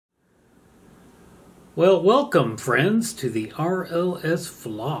Well, welcome, friends, to the RLS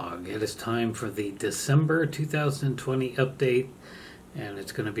vlog. It is time for the December 2020 update, and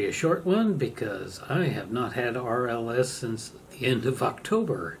it's going to be a short one because I have not had RLS since the end of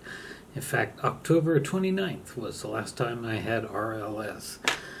October. In fact, October 29th was the last time I had RLS.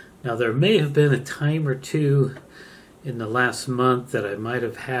 Now, there may have been a time or two in the last month that I might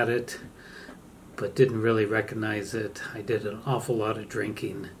have had it, but didn't really recognize it. I did an awful lot of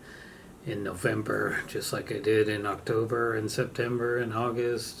drinking in November, just like I did in October and September and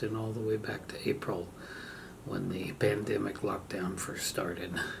August and all the way back to April when the pandemic lockdown first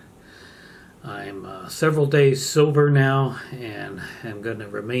started. I'm several days sober now, and I'm going to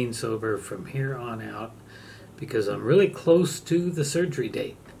remain sober from here on out because I'm really close to the surgery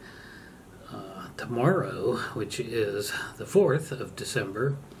date. Tomorrow, which is the 4th of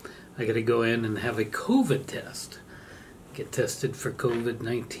December, I got to go in and have a COVID test. Get tested for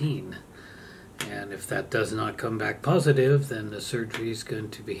COVID-19. And if that does not come back positive, then the surgery is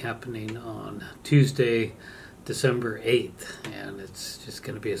going to be happening on Tuesday, December 8th. And it's just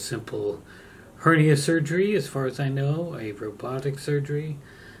going to be a simple hernia surgery, as far as I know, a robotic surgery.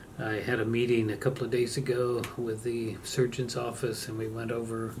 I had a meeting a couple of days ago with the surgeon's office, and we went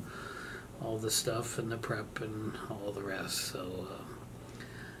over all the stuff and the prep and all the rest. So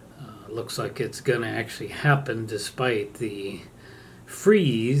looks like it's going to actually happen despite the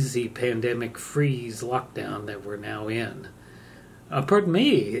pandemic freeze lockdown that we're now in. Pardon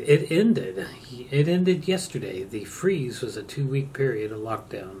me, it ended. It ended yesterday. The freeze was a 2-week period of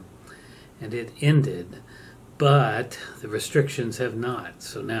lockdown, and it ended. But the restrictions have not.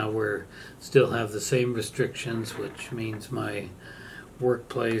 So now we're still have the same restrictions, which means my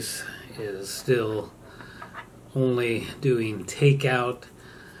workplace is still only doing takeout,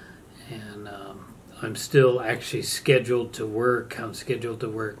 and I'm still actually scheduled to work. I'm scheduled to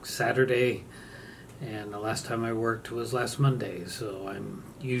work Saturday, and the last time I worked was last Monday, so I'm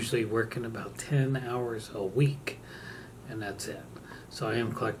usually working about 10 hours a week, and that's it. So I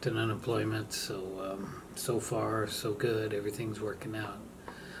am collecting unemployment, so far so good. Everything's working out.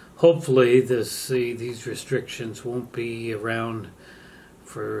 Hopefully these restrictions won't be around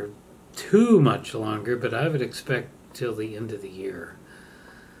for too much longer, but I would expect till the end of the year.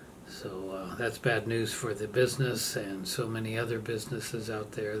 So that's bad news for the business and so many other businesses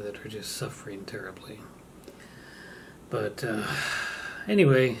out there that are just suffering terribly. But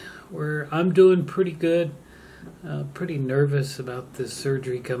anyway, I'm doing pretty good. Pretty nervous about this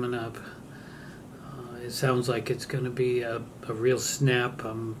surgery coming up. It sounds like it's going to be a real snap.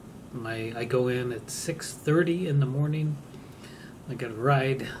 I go in at 6:30 in the morning. I got a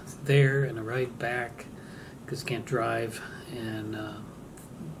ride there and a ride back because can't drive, and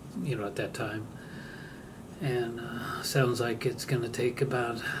at that time. And sounds like it's going to take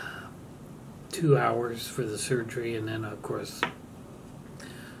about 2 hours for the surgery, and then of course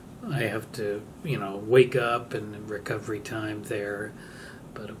I have to, wake up and recovery time there.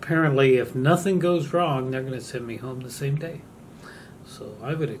 But apparently if nothing goes wrong, they're going to send me home the same day. So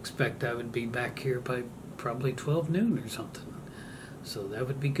I would expect I would be back here by probably 12 noon or something. So that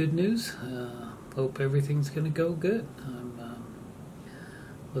would be good news. Hope everything's going to go good. I'm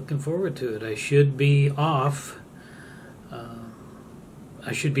looking forward to it. I should be off.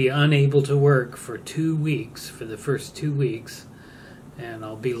 I should be unable to work for 2 weeks, for the first 2 weeks. And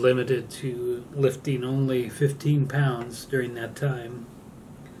I'll be limited to lifting only 15 pounds during that time.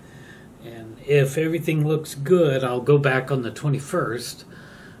 And if everything looks good, I'll go back on the 21st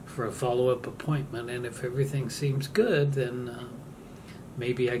for a follow-up appointment. And if everything seems good, then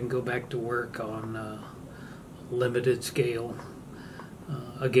maybe I can go back to work on a limited scale.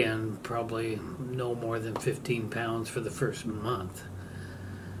 Again, probably no more than 15 pounds for the first month.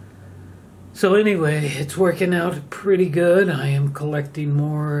 So anyway, it's working out pretty good. I am collecting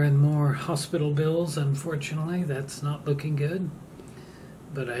more and more hospital bills. Unfortunately, that's not looking good.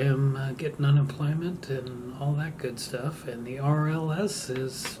 But I am getting unemployment and all that good stuff. And the RLS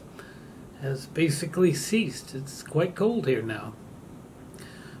has basically ceased. It's quite cold here now.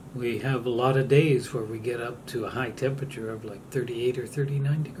 We have a lot of days where we get up to a high temperature of like 38 or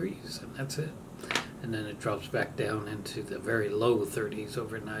 39 degrees, and that's it. And then it drops back down into the very low 30s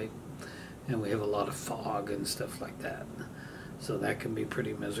overnight. And we have a lot of fog and stuff like that. So that can be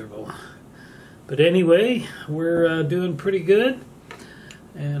pretty miserable. But anyway, we're doing pretty good.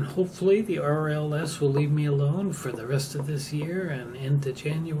 And hopefully the RLS will leave me alone for the rest of this year and into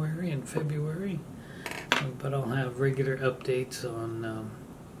January and February. But I'll have regular updates on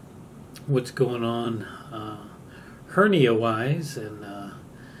what's going on hernia-wise and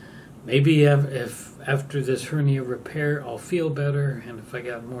maybe if after this hernia repair I'll feel better, and if I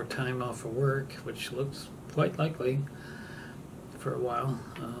got more time off of work, which looks quite likely for a while,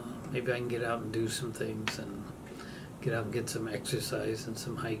 maybe I can get out and do some things and get out and get some exercise and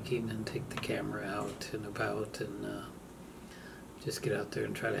some hiking and take the camera out and about and just get out there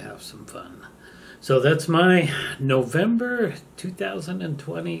and try to have some fun. So that's my November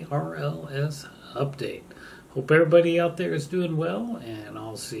 2020 RLS update. Hope everybody out there is doing well, and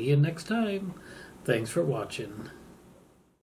I'll see you next time. Thanks for watching.